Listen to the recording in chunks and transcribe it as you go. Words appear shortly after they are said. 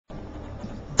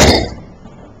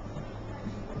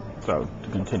So, to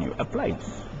continue, a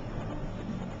place.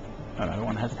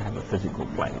 One has to have a physical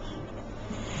place.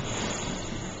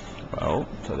 Well,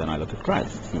 so then I look at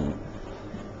Christ.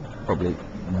 Probably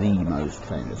the most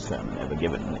famous sermon ever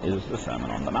given is the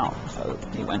Sermon on the Mount. So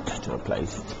he went to a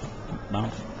place,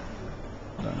 Mount,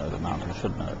 I don't know the Mount, I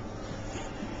should know,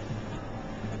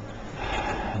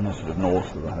 in the sort of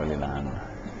north of the Holy Land.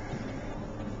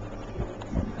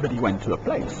 But he went to a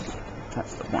place.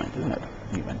 That's the point, isn't it?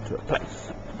 He went to a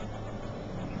place.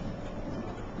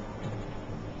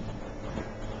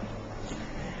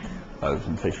 Loaves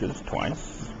and fishes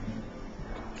twice.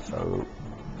 So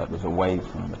that was away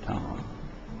from the town.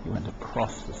 He went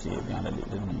across the Sea of Galilee,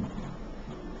 didn't he?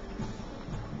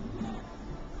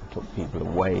 Took people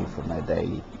away from their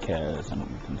daily cares and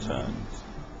concerns.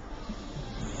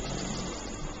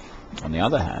 On the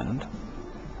other hand,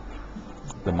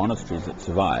 the monasteries that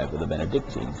survive are the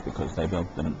Benedictines, because they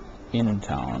built them in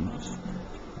towns.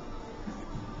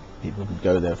 People could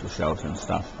go there for shelter and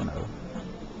stuff,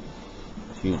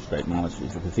 Huge, great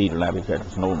monasteries. The Cathedral Abbey Church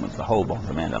of St Albans, the whole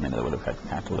bottom end, they would have had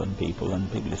cattle and people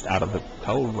just out of the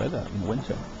cold weather in the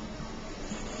winter.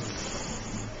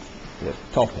 The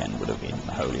top end would have been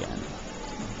the Holy End,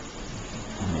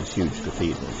 and these huge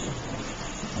cathedrals.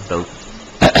 So,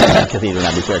 Cathedral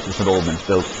Abbey Church of St Albans,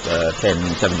 built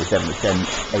 1077 to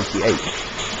 1088.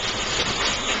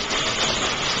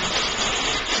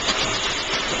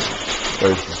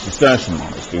 Whereas the Cistercian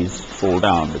monasteries fall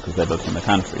down because they're built in the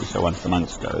country, so once the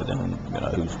monks go, then,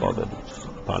 who's bothered? It's just a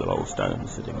pile of old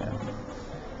stones sitting there.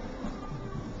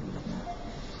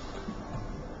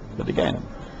 But again,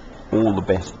 all the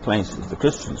best places, the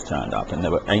Christians turned up, and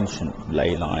there were ancient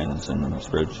ley lines and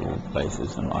spiritual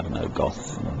places, and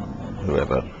Goths and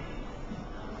whoever.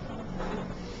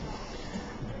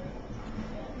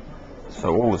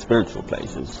 So all the spiritual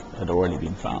places had already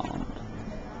been found.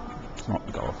 It's not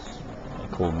the Goths. They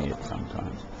call me it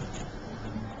sometimes.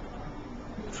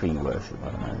 Tree worship,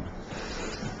 I don't know.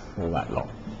 All that lot.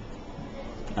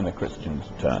 And the Christians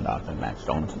turned up and latched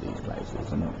onto these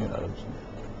places, and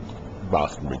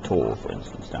Glastonbury Tor, for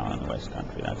instance, down in the West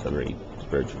Country, that's a very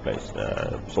spiritual place.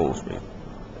 Salisbury,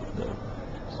 the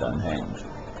Stonehenge.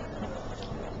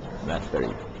 That's very,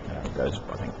 goes,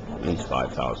 I think, at least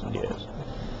 5,000 years.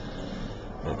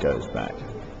 It goes back.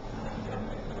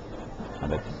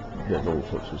 And there's all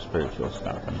sorts of spiritual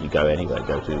stuff. And you go anywhere,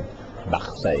 go to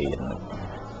Marseille in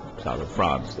the south of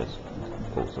France, there's,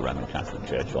 of course, the Roman Catholic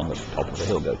Church on the top of the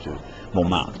hill. Go to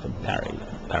Montmartre in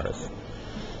Paris.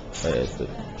 There's the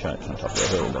church on top of the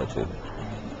hill. Go to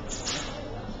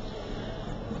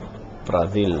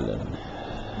Brazil, and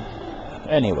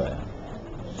anywhere,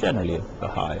 generally a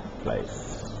high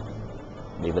place.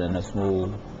 Even in a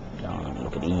small town,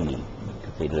 look at Ely, the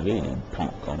Cathedral of Ely,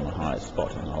 plonk on the highest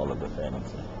spot in the whole of the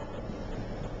fens.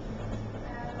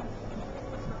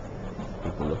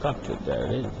 People look up to it, there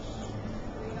it is.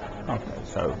 Okay,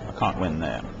 so I can't win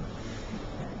there.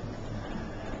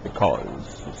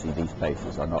 Because, you see, these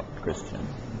places are not Christian,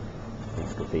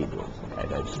 these cathedrals, okay,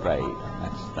 they've strayed.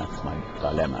 That's my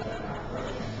dilemma.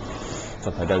 So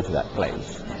if I go to that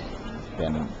place,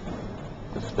 then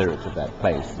the spirit of that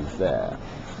place is there.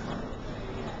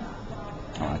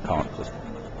 And I can't just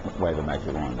wave a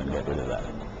magic wand and get rid of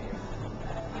that.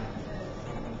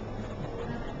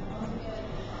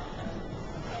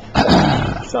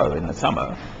 So, in the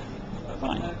summer,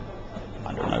 fine.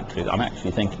 Under an oak tree. I'm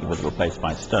actually thinking of a little place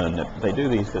by Stone that they do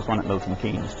these. There's one at Milton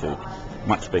Keynes too,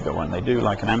 much bigger one. They do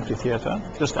like an amphitheatre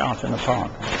just out in the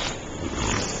park.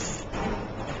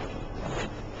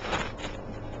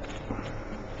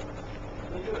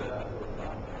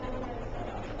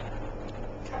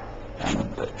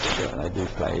 And they do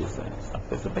plays and stuff.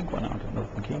 There's a big one out at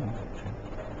Milton Keynes actually.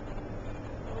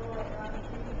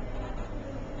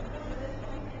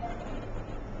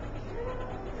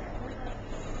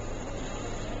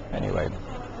 Anyway,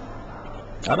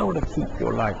 I don't want to keep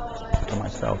your light to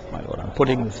myself, my lord. I'm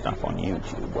putting this stuff on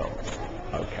YouTube. Well,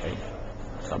 okay,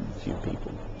 some few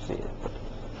people see it, but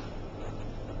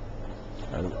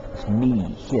it's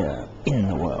me here in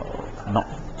the world, not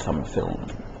some film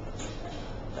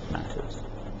that matters,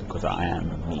 because I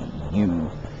am me.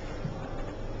 You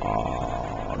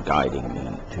are guiding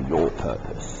me to your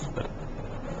purpose, but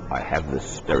I have this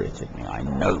spirit in me. I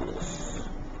know this.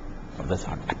 Of this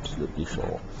I'm absolutely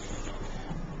sure.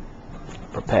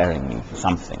 Preparing me for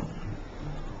something.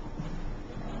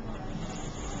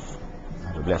 I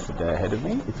have a blessed day ahead of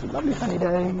me. It's a lovely sunny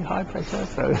day, high pressure,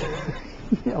 so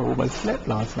I almost slept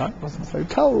last night, wasn't so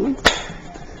cold.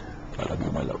 I love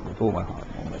you, my love, with all my heart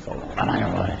and all my soul. And I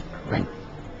am